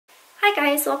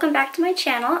Hi guys, welcome back to my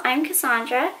channel. I'm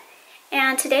Kissondra,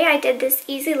 and today I did this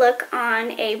easy look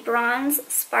on a bronze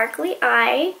sparkly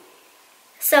eye.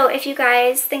 So if you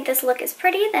guys think this look is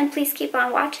pretty, then please keep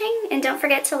on watching and don't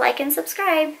forget to like and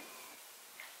subscribe.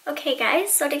 Okay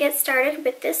guys, so to get started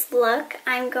with this look,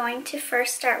 I'm going to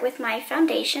first start with my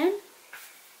foundation.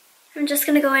 I'm just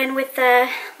going to go in with the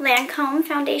Lancome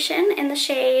foundation in the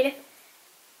shade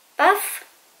Buff.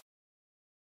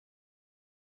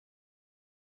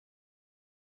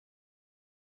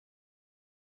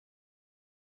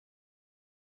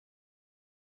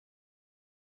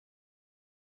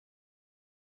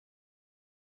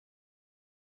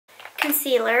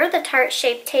 Concealer, the Tarte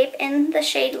Shape Tape in the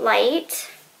shade Light.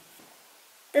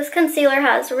 This concealer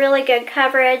has really good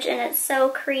coverage and it's so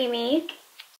creamy.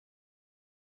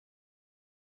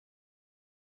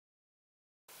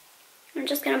 I'm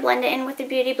just going to blend it in with the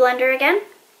Beauty Blender again.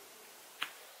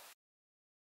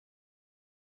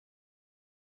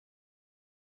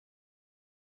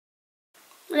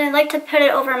 And I like to put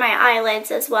it over my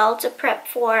eyelids as well to prep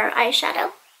for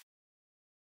eyeshadow.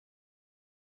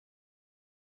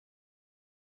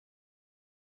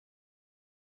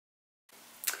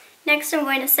 Next, I'm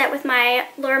going to set with my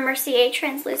Laura Mercier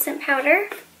translucent powder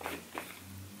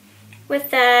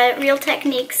with the Real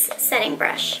Techniques setting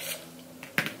brush.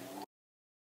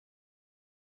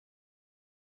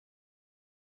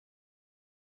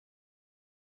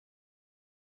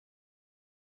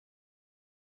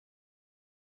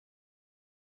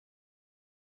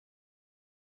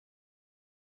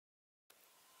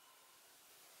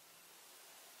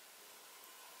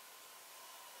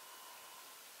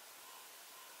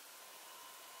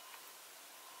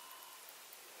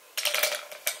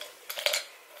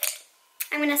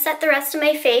 I'm going to set the rest of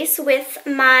my face with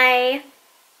my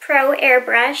Pro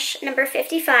Airbrush number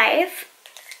 55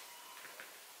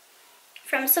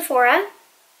 from Sephora.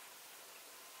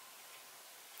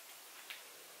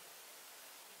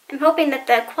 I'm hoping that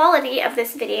the quality of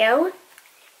this video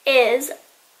is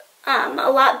a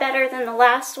lot better than the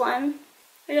last one.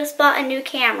 I just bought a new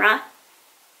camera,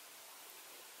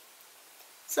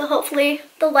 so hopefully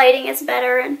the lighting is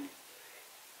better and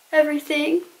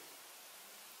everything.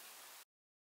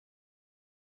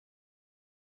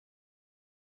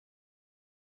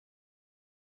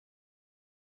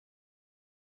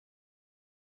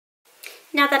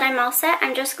 Now that I'm all set,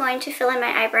 I'm just going to fill in my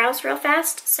eyebrows real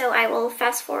fast, so I will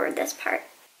fast forward this part.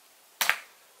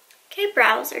 Okay,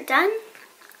 brows are done.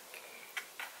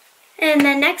 And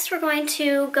then next we're going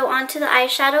to go on to the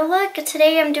eyeshadow look.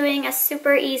 Today I'm doing a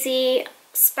super easy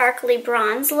sparkly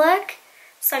bronze look.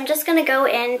 So I'm just going to go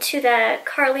into the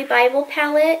Carly Bible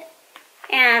palette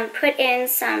and put in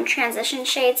some transition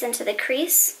shades into the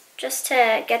crease just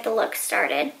to get the look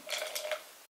started.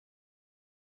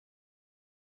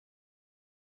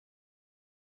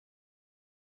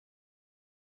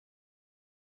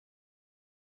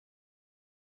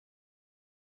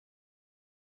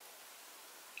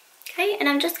 Okay, and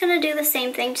I'm just going to do the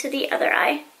same thing to the other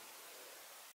eye.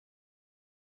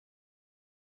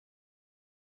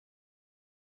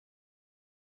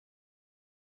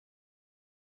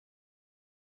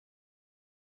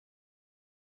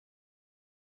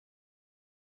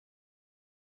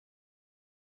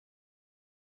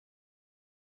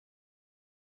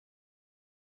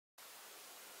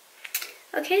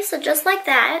 Okay, so just like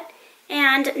that.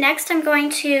 And next I'm going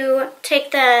to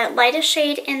take the lightest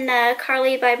shade in the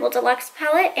Carly Bible Deluxe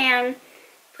palette and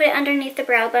put it underneath the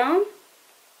brow bone,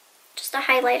 just to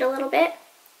highlight a little bit.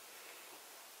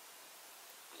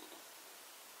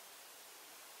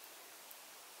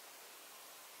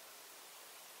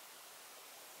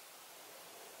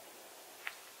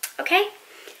 Okay,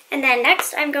 and then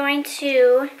next I'm going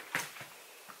to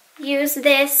use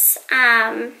this,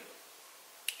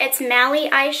 it's Mally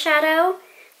eyeshadow,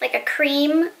 like a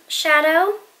cream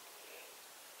shadow,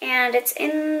 and it's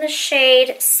in the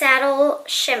shade Saddle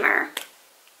Shimmer.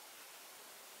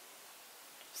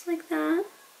 Just like that.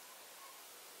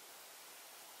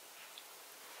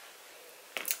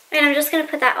 And I'm just going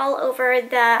to put that all over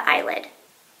the eyelid.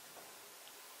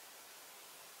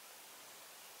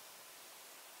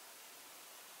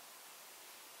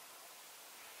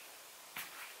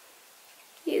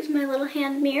 Use my little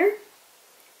hand mirror.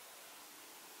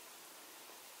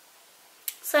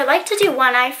 So I like to do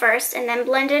one eye first and then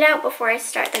blend it out before I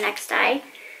start the next eye.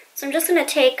 So I'm just going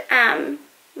to take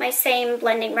my same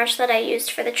blending brush that I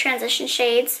used for the transition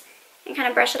shades and kind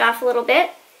of brush it off a little bit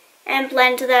and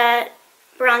blend the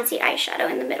bronzy eyeshadow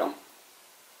in the middle.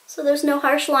 So there's no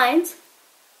harsh lines.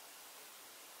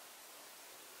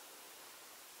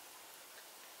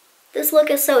 This look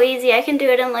is so easy. I can do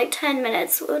it in like 10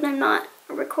 minutes when I'm not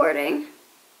recording.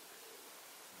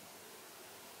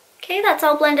 Okay, that's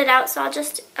all blended out, so I'll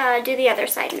just do the other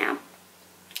side now.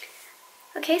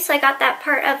 Okay, so I got that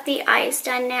part of the eyes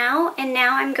done now, and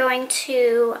now I'm going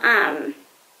to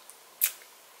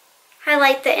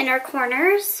highlight the inner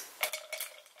corners.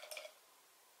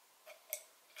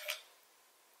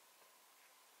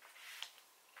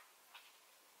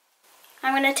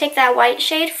 I'm going to take that white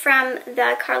shade from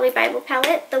the Carly Bible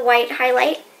palette, the white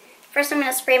highlight. First I'm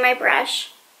going to spray my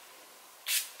brush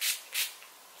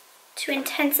to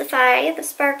intensify the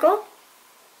sparkle.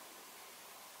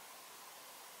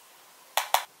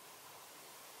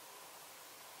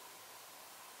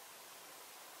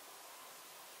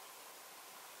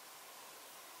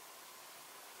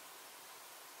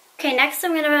 Okay, next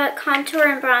I'm going to contour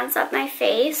and bronze up my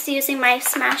face using my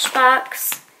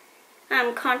Smashbox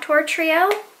Contour Trio.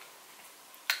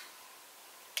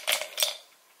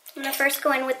 I'm going to first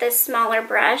go in with this smaller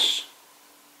brush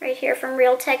right here from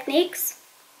Real Techniques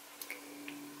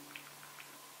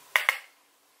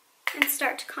and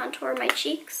start to contour my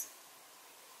cheeks.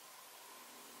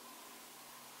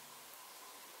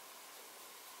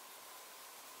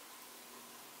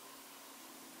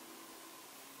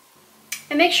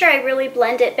 And make sure I really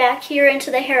blend it back here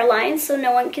into the hairline so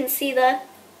no one can see where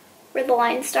the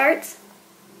line starts.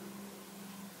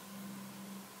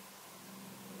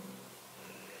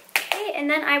 Okay, and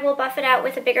then I will buff it out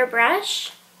with a bigger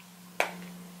brush. I'm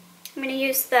going to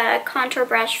use the contour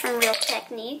brush from Real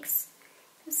Techniques,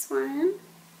 this one.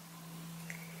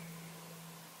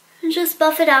 And just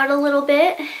buff it out a little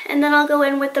bit, and then I'll go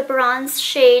in with the bronze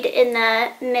shade in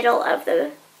the middle of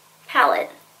the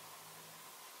palette.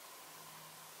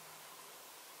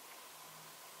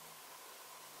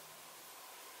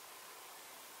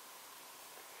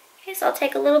 Okay, so I'll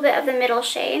take a little bit of the middle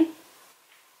shade,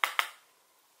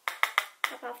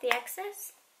 rub off the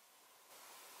excess,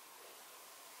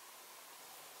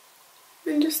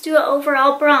 and just do an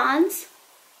overall bronze.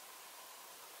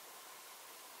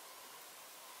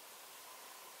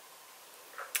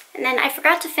 And then I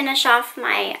forgot to finish off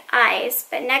my eyes,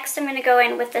 but next I'm going to go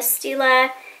in with the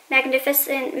Stila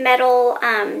Magnificent Metal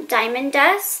Diamond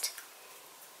Dust,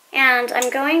 and I'm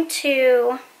going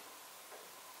to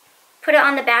put it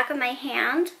on the back of my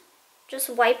hand, just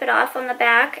wipe it off on the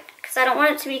back, because I don't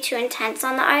want it to be too intense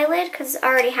on the eyelid, because it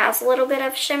already has a little bit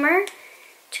of shimmer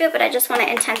to it, but I just want to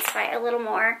intensify it a little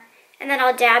more. And then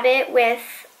I'll dab it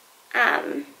with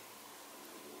my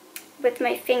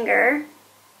finger,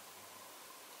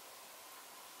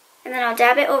 and then I'll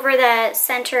dab it over the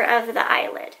center of the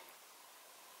eyelid.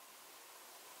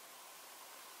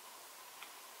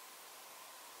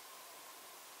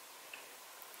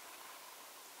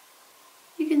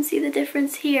 You can see the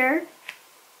difference here.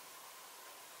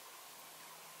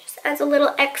 Just adds a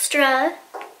little extra.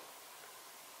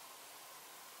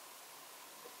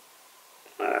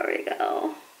 There we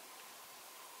go.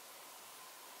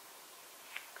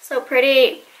 So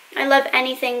pretty. I love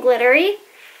anything glittery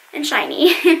and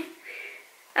shiny.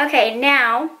 Okay,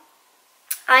 now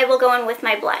I will go in with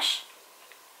my blush.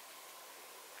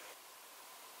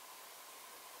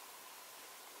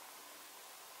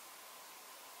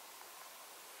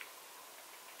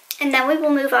 And then we will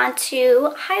move on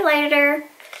to highlighter,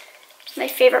 my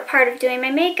favorite part of doing my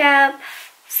makeup.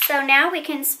 So now we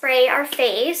can spray our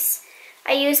face.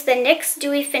 I use the NYX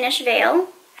Dewy Finish Veil.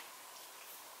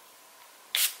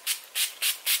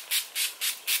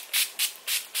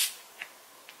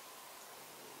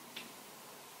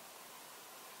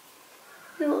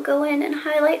 We will go in and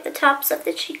highlight the tops of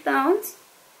the cheekbones.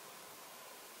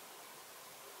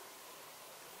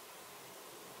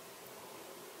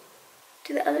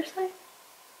 Do the other side.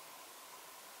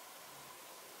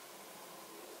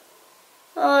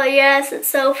 Oh yes, it's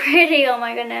so pretty. Oh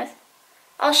my goodness.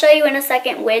 I'll show you in a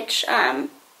second which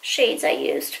shades I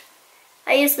used.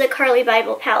 I used the Carly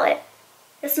Bible palette.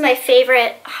 This is my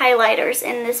favorite highlighters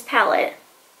in this palette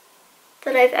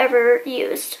that I've ever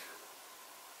used.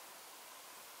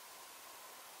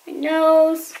 My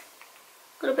nose,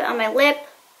 a little bit on my lip.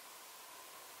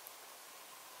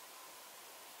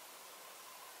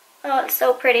 Oh, it's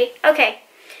so pretty. Okay,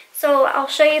 so I'll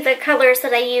show you the colors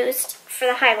that I used for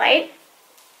the highlight.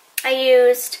 I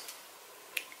used,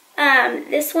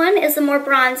 this one is the more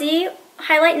bronzy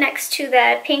highlight next to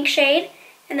the pink shade,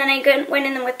 and then I went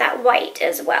in with that white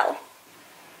as well.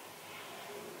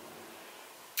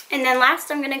 And then last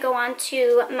I'm going to go on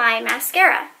to my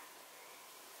mascara.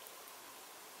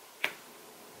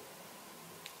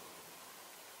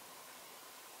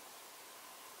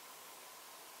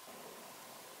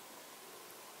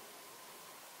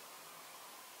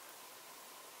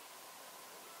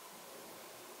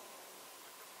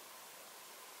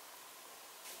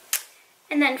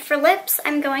 And then for lips,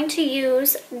 I'm going to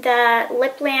use the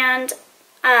Lipland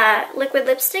liquid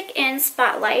lipstick in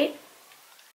Spotlight.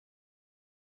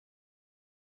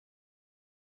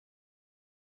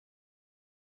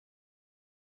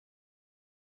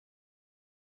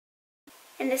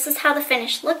 And this is how the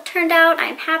finished look turned out.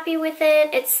 I'm happy with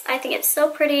it. I think it's so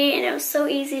pretty and it was so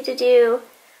easy to do.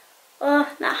 Oh,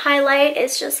 that highlight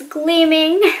is just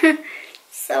gleaming.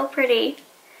 So pretty.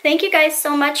 Thank you guys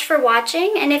so much for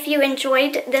watching, and if you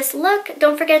enjoyed this look,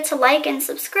 don't forget to like and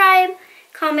subscribe.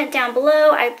 Comment down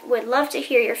below. I would love to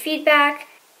hear your feedback.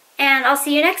 And I'll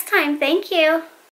see you next time. Thank you.